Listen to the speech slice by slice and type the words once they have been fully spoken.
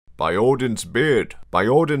By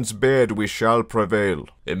Odin's beard we shall prevail.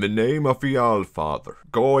 In the name of the Allfather.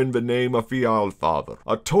 Go in the name of the Allfather.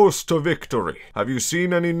 A toast to victory. Have you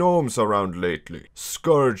seen any gnomes around lately?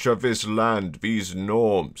 Scourge of this land, these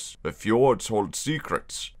gnomes. The fjords hold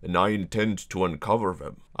secrets, and I intend to uncover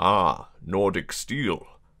them. Ah, Nordic steel.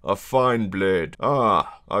 A fine blade.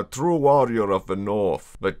 Ah, a true warrior of the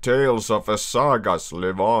north. The tales of the sagas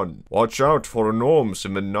live on. Watch out for gnomes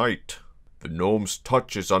in the night. The gnome's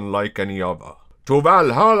touch is unlike any other. To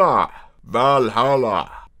Valhalla!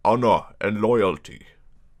 Valhalla! Honor and loyalty.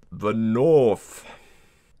 The north.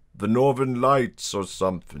 The northern lights or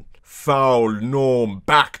something. Foul gnome,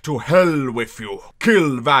 back to hell with you!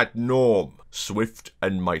 Kill that gnome! Swift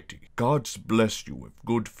and mighty. Gods bless you with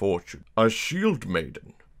good fortune. A shield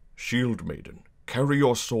maiden. Shield maiden. Carry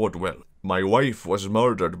your sword well. My wife was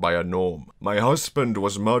murdered by a gnome. My husband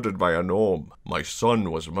was murdered by a gnome. My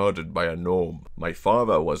son was murdered by a gnome. My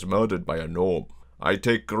father was murdered by a gnome. I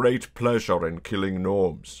take great pleasure in killing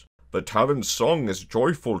gnomes. The tavern song is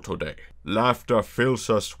joyful today. Laughter fills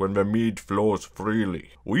us when the mead flows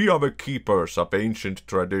freely. We are the keepers of ancient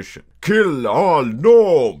tradition. Kill all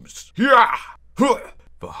gnomes! Yeah!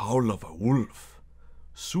 The howl of a wolf.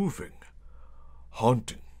 Soothing.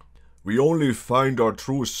 Haunting. We only find our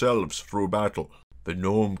true selves through battle. The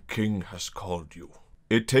Gnome King has called you.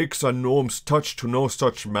 It takes a gnome's touch to know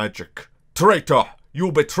such magic. Traitor!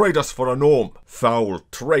 You betrayed us for a gnome! Foul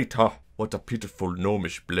traitor! What a pitiful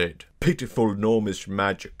gnomish blade. Pitiful gnomish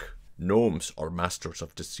magic. Gnomes are masters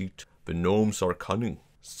of deceit. The gnomes are cunning.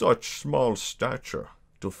 Such small stature.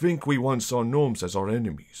 To think we once saw gnomes as our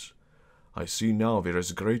enemies. I see now there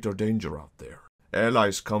is greater danger out there.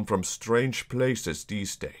 Allies come from strange places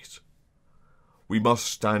these days. We must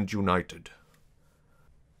stand united.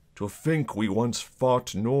 To think we once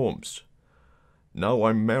fought gnomes. Now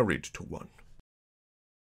I'm married to one.